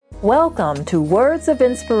Welcome to Words of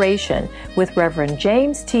Inspiration with Reverend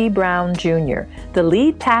James T. Brown Jr., the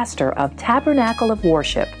lead pastor of Tabernacle of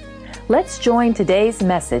Worship. Let's join today's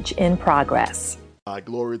message in progress.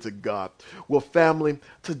 Glory to God. Well, family,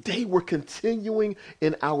 today we're continuing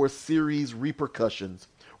in our series Repercussions.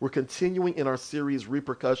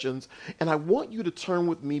 And I want you to turn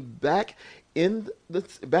with me back to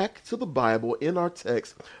the Bible in our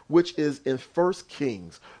text, which is in First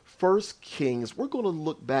Kings. First Kings. We're going to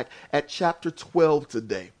look back at chapter 12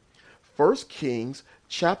 today. First Kings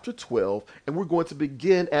chapter 12, and we're going to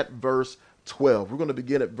begin at verse 12. We're going to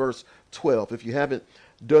begin at verse 12. If you haven't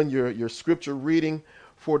done your scripture reading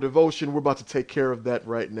for devotion, we're about to take care of that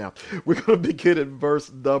right now. We're going to begin at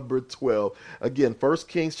verse number 12. Again, 1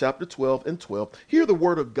 Kings chapter 12 and 12. Here the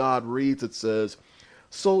word of God reads, it says,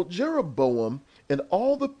 "So Jeroboam and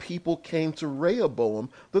all the people came to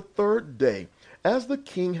Rehoboam the third day, as the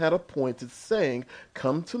king had appointed, saying,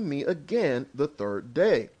 'Come to me again the third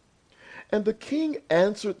day.' And the king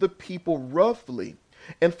answered the people roughly,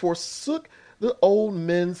 and forsook the old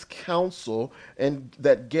men's counsel and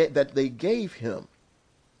that they gave him,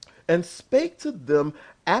 and spake to them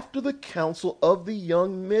after the counsel of the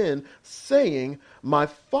young men, saying, 'My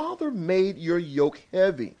father made your yoke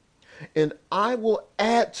heavy, and I will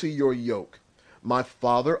add to your yoke. My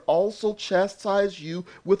father also chastised you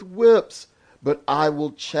with whips, but I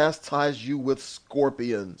will chastise you with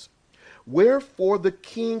scorpions.' Wherefore the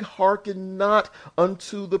king hearkened not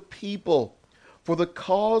unto the people, for the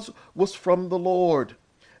cause was from the Lord,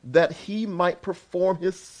 that he might perform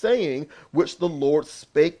his saying, which the Lord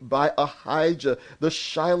spake by Ahijah the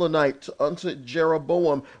Shilonite unto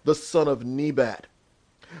Jeroboam the son of Nebat.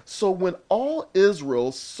 So when all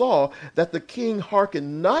Israel saw that the king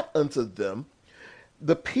hearkened not unto them,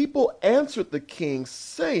 the people answered the king,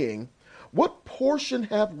 saying, 'What portion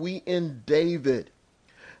have we in David?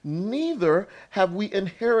 Neither have we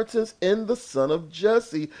inheritance in the son of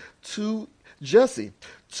Jesse. To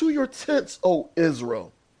your tents, O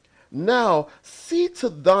Israel. Now see to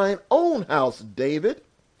thine own house, David.'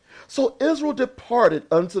 So Israel departed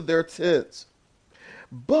unto their tents.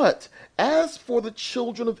 But as for the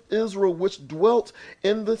children of Israel which dwelt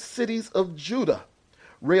in the cities of Judah,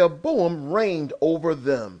 Rehoboam reigned over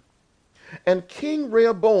them. And King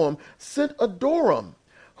Rehoboam sent Adoram,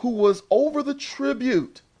 who was over the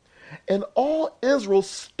tribute, and all Israel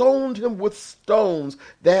stoned him with stones,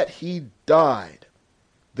 that he died.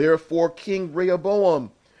 Therefore King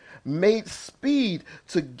Rehoboam made speed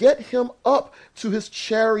to get him up to his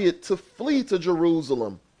chariot to flee to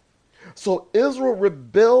Jerusalem. So Israel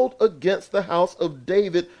rebelled against the house of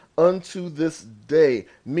David unto this day,"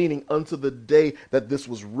 meaning unto the day that this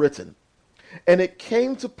was written. "And it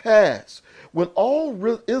came to pass, when all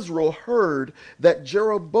Israel heard that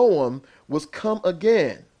Jeroboam was come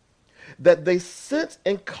again, that they sent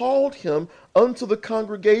and called him unto the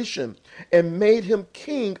congregation, and made him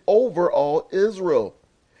king over all Israel.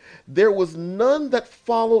 There was none that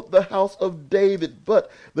followed the house of David,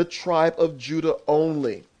 but the tribe of Judah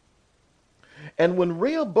only. And when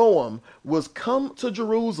Rehoboam was come to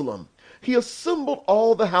Jerusalem, he assembled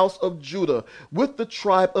all the house of Judah with the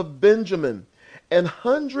tribe of Benjamin,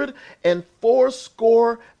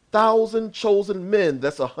 180,000 chosen men,"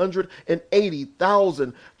 that's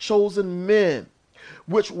 180,000 chosen men,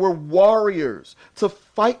 "which were warriors to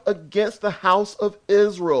fight against the house of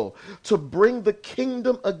Israel, to bring the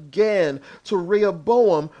kingdom again to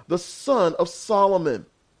Rehoboam the son of Solomon.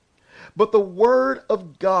 But the word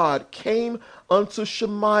of God came unto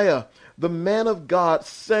Shemaiah, the man of God,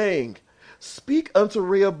 saying, 'Speak unto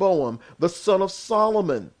Rehoboam, the son of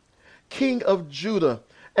Solomon, king of Judah,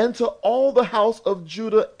 and to all the house of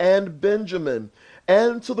Judah and Benjamin,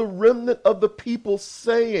 and to the remnant of the people,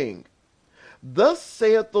 saying, Thus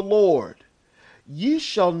saith the Lord, Ye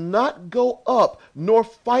shall not go up nor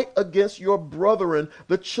fight against your brethren,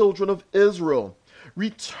 the children of Israel.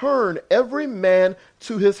 Return every man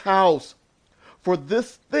to his house, for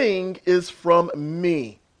this thing is from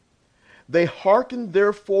me.' They hearkened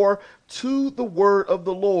therefore to the word of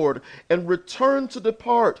the Lord, and returned to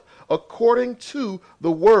depart according to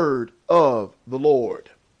the word of the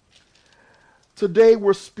Lord." Today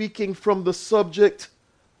we're speaking from the subject,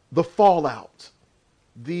 the fallout.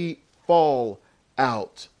 The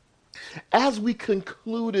fallout. As we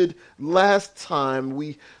concluded last time,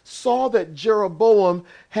 we saw that Jeroboam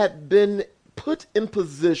had been put in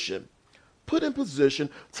position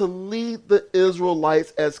to lead the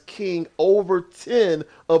Israelites as king over 10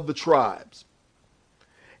 of the tribes.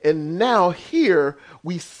 And now here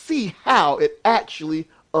we see how it actually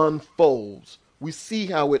unfolds.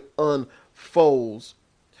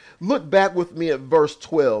 Look back with me at verse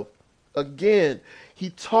 12. Again,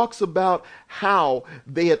 he talks about how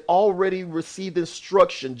they had already received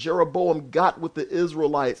instruction. Jeroboam got with the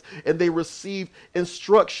Israelites and they received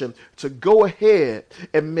instruction to go ahead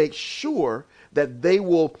and make sure that they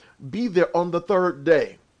will be there on the third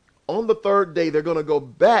day. On the third day, they're going to go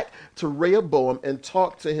back to Rehoboam and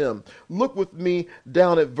talk to him. Look with me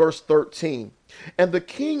down at verse 13. And the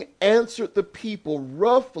king answered the people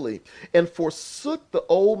roughly and forsook the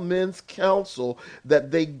old men's counsel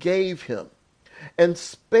that they gave him, and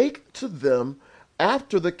spake to them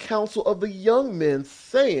after the counsel of the young men,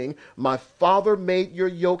 saying, my father made your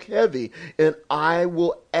yoke heavy, and I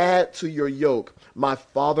will add to your yoke. My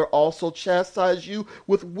father also chastised you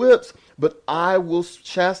with whips, but I will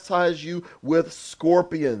chastise you with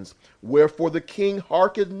scorpions. Wherefore the king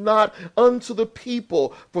hearkened not unto the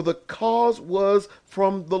people, for the cause was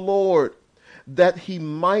from the Lord, that he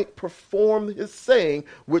might perform his saying,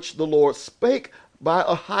 which the Lord spake by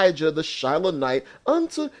Ahijah the Shilonite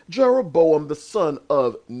unto Jeroboam the son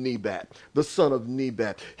of Nebat. The son of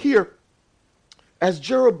Nebat. Here, as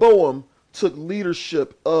Jeroboam took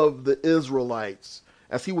leadership of the Israelites,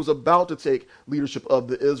 as he was about to take leadership of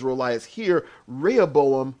the Israelites, here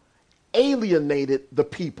Rehoboam alienated the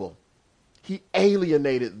people. He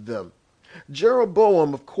alienated them.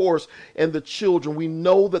 Jeroboam, of course, and the children, we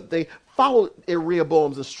know that they followed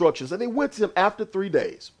Rehoboam's instructions, and they went to him after 3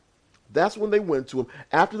 days. That's when they went to him,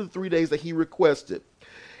 after the 3 days that he requested.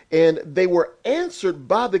 And they were answered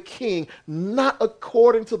by the king, not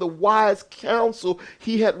according to the wise counsel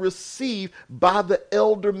he had received by the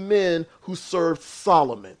elder men who served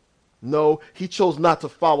Solomon. No, he chose not to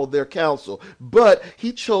follow their counsel, but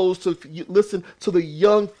he chose to listen to the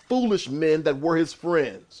young, foolish men that were his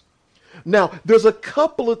friends. Now, there's a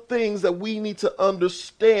couple of things that we need to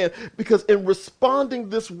understand, because in responding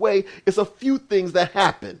this way, it's a few things that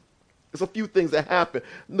happen. It's a few things that happen.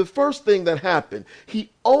 The first thing that happened,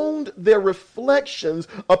 he owned their reflections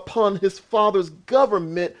upon his father's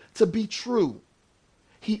government to be true.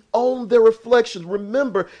 He owned their reflections.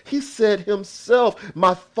 Remember, he said himself,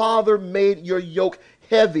 my father made your yoke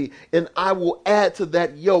heavy, and I will add to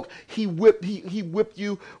that yoke. He whipped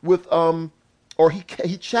you with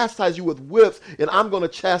he chastised you with whips, and I'm going to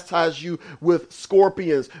chastise you with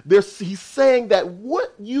scorpions. He's saying that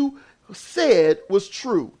what you said was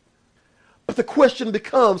true. But the question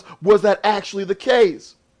becomes, was that actually the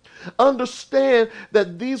case? Understand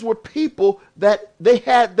that these were people that they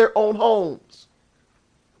had their own homes.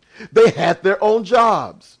 They had their own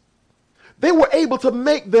jobs. They were able to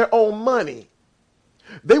make their own money.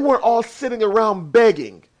 They weren't all sitting around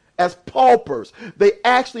begging as paupers. They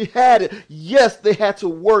actually had it. Yes, they had to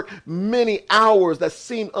work many hours that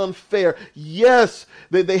seemed unfair. Yes,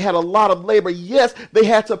 they had a lot of labor. Yes, they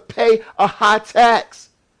had to pay a high tax.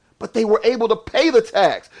 But they were able to pay the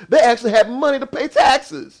tax. They actually had money to pay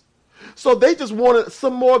taxes. So they just wanted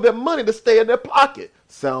some more of their money to stay in their pocket.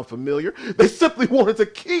 Sound familiar? They simply wanted to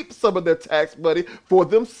keep some of their tax money for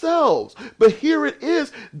themselves. But here it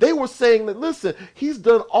is. They were saying that, listen, he's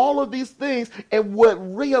done all of these things, and what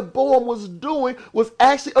Rehoboam was doing was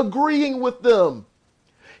actually agreeing with them.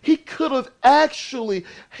 He could have actually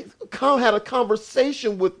had a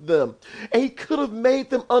conversation with them, and he could have made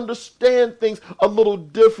them understand things a little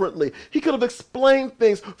differently. He could have explained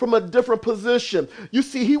things from a different position. You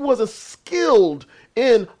see, he wasn't skilled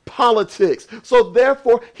in politics, so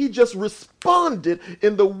therefore he just responded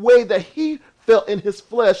in the way that he felt in his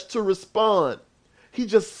flesh to respond. He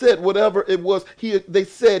just said whatever it was they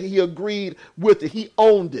said. He agreed with it. He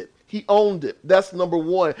owned it. He owned it. That's number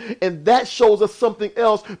one. And that shows us something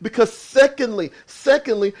else, because secondly,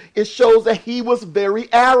 it shows that he was very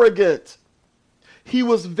arrogant. He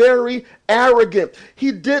was very arrogant.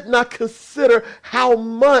 He did not consider how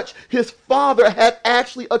much his father had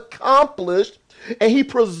actually accomplished, and he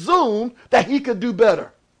presumed that he could do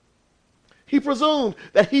better. He presumed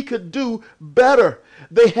that he could do better.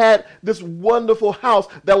 They had this wonderful house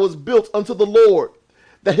that was built unto the Lord,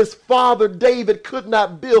 that his father David could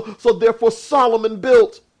not build, so therefore Solomon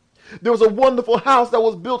built. There was a wonderful house that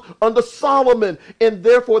was built under Solomon, and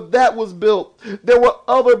therefore that was built. There were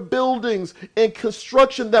other buildings and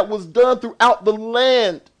construction that was done throughout the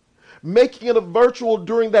land, making it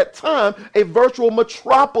during that time, a virtual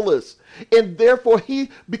metropolis. And therefore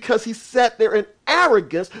because he sat there in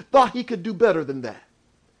arrogance, thought he could do better than that.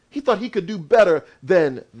 He thought he could do better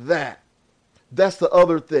than that. That's the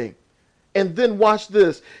other thing. And then watch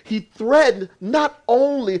this. He threatened not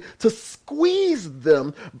only to squeeze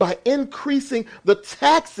them by increasing the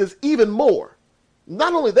taxes even more.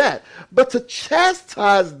 Not only that, but to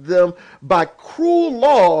chastise them by cruel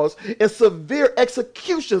laws and severe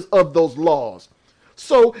executions of those laws.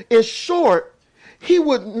 So, in short, he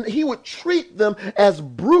would treat them as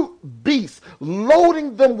brute beasts,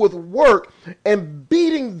 loading them with work and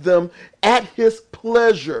beating them at his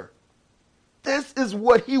pleasure. This is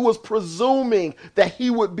what he was presuming that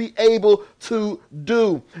he would be able to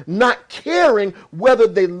do, not caring whether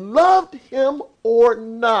they loved him or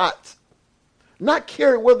not. Not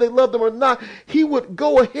caring whether they loved him or not, he would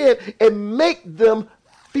go ahead and make them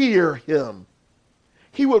fear him.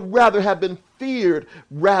 He would rather have been feared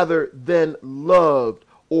rather than loved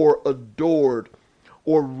or adored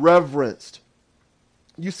or reverenced.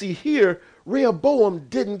 You see, here, Rehoboam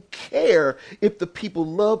didn't care if the people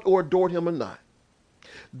loved or adored him or not.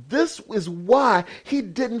 This is why he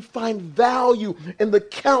didn't find value in the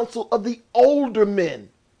counsel of the older men.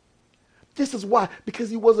 This is why, because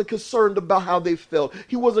he wasn't concerned about how they felt.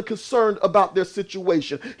 He wasn't concerned about their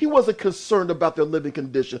situation. He wasn't concerned about their living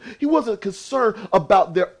condition. He wasn't concerned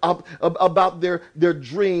about their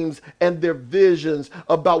dreams and their visions,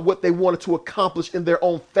 about what they wanted to accomplish in their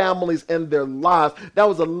own families and their lives. That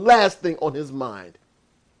was the last thing on his mind.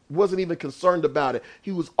 He wasn't even concerned about it.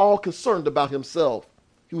 He was all concerned about himself.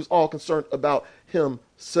 He was all concerned about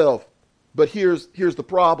himself. But here's the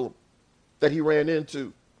problem that he ran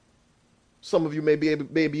into. Some of you may be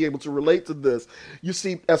able to relate to this. You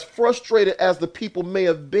see, as frustrated as the people may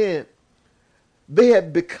have been, they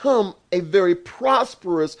had become a very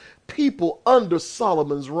prosperous people under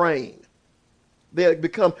Solomon's reign. They had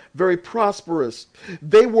become very prosperous.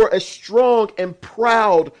 They were a strong and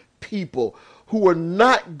proud people who were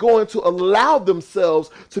not going to allow themselves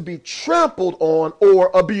to be trampled on or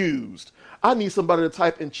abused. I need somebody to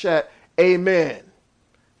type in chat, amen.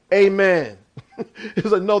 Amen. It's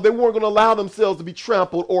like, no, they weren't going to allow themselves to be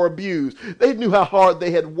trampled or abused. They knew how hard they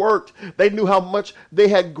had worked. They knew how much they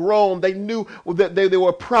had grown. They knew that they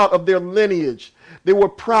were proud of their lineage. They were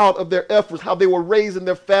proud of their efforts, how they were raising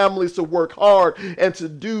their families to work hard and to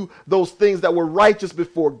do those things that were righteous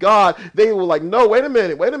before God. They were like, no, wait a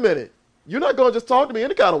minute. You're not going to just talk to me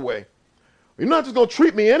any kind of way. You're not just going to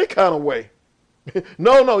treat me any kind of way.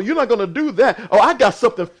 No, you're not going to do that. Oh, I got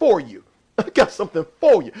something for you. I got something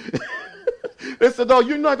for you. They said, no,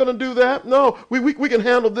 you're not going to do that. No, we can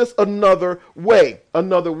handle this another way.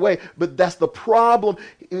 But that's the problem.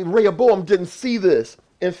 Rehoboam didn't see this.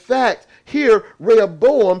 In fact, here,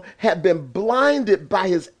 Rehoboam had been blinded by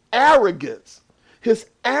his arrogance,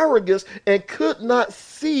 and could not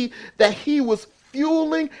see that he was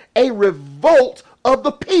fueling a revolt of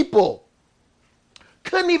the people.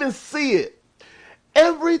 Couldn't even see it.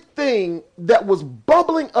 Everything that was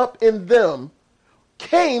bubbling up in them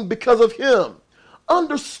came because of him.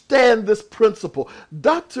 Understand this principle.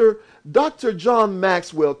 Dr. John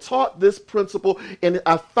Maxwell taught this principle, and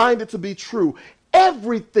I find it to be true.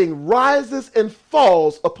 Everything rises and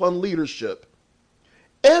falls upon leadership.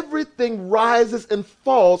 Everything rises and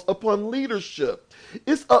falls upon leadership.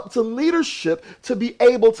 It's up to leadership to be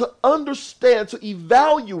able to understand, to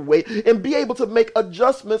evaluate, and be able to make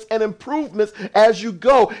adjustments and improvements as you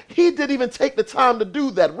go. He didn't even take the time to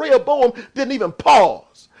do that. Rehoboam didn't even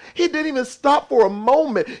pause. He didn't even stop for a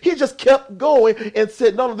moment. He just kept going and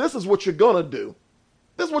said, no, this is what you're going to do.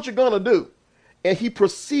 This is what you're going to do. And he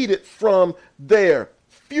proceeded from there,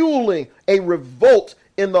 fueling a revolt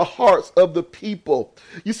in the hearts of the people.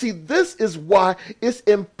 You see, this is why it's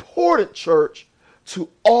important, church, to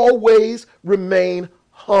always remain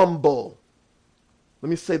humble. Let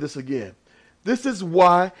me say this again. This is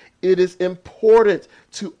why it is important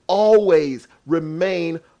to always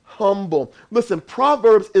remain humble. Listen,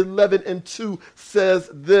 Proverbs 11:2 says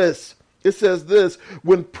this. It says this,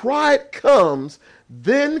 when pride comes,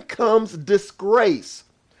 then comes disgrace,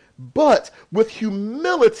 but with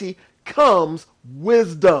humility comes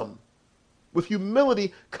wisdom. With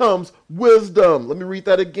humility comes wisdom. Let me read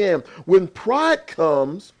that again. When pride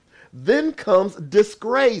comes, then comes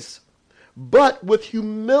disgrace. But with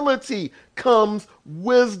humility comes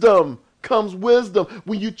wisdom.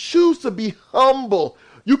 When you choose to be humble,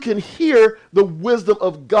 you can hear the wisdom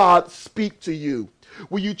of God speak to you.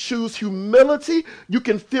 When you choose humility, you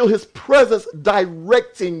can feel his presence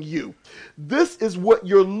directing you. This is what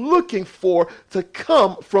you're looking for to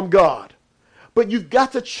come from God. But you've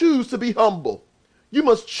got to choose to be humble. You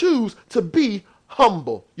must choose to be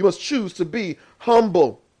humble.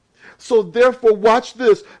 So therefore, watch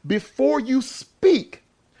this. Before you speak,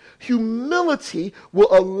 humility will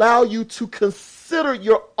allow you to consider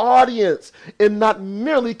your audience and not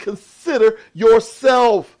merely consider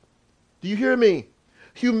yourself. Do you hear me?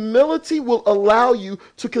 Humility will allow you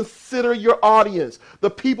to consider your audience, the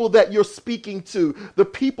people that you're speaking to, the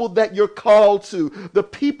people that you're called to, the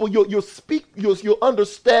people you'll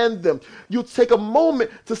understand them. You'll take a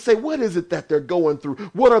moment to say, what is it that they're going through?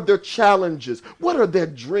 What are their challenges? What are their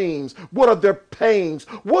dreams? What are their pains?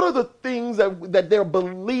 What are the things that they're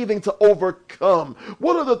believing to overcome?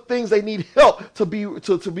 What are the things they need help to be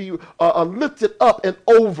lifted up and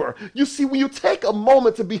over? You see, when you take a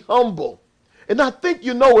moment to be humble and not think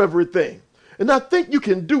you know everything, and not think you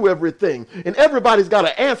can do everything, and everybody's got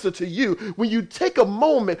an answer to you, when you take a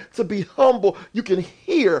moment to be humble, you can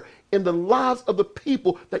hear in the lives of the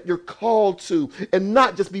people that you're called to and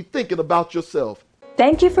not just be thinking about yourself.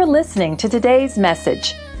 Thank you for listening to today's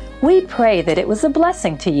message. We pray that it was a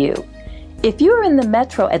blessing to you. If you're in the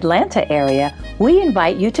metro Atlanta area, we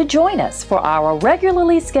invite you to join us for our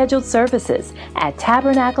regularly scheduled services at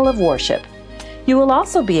Tabernacle of Worship. You will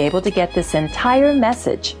also be able to get this entire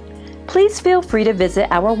message. Please feel free to visit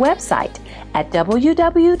our website at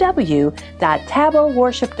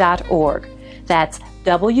www.taboworship.org. That's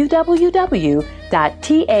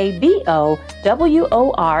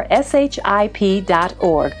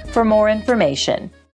www.taboworship.org for more information.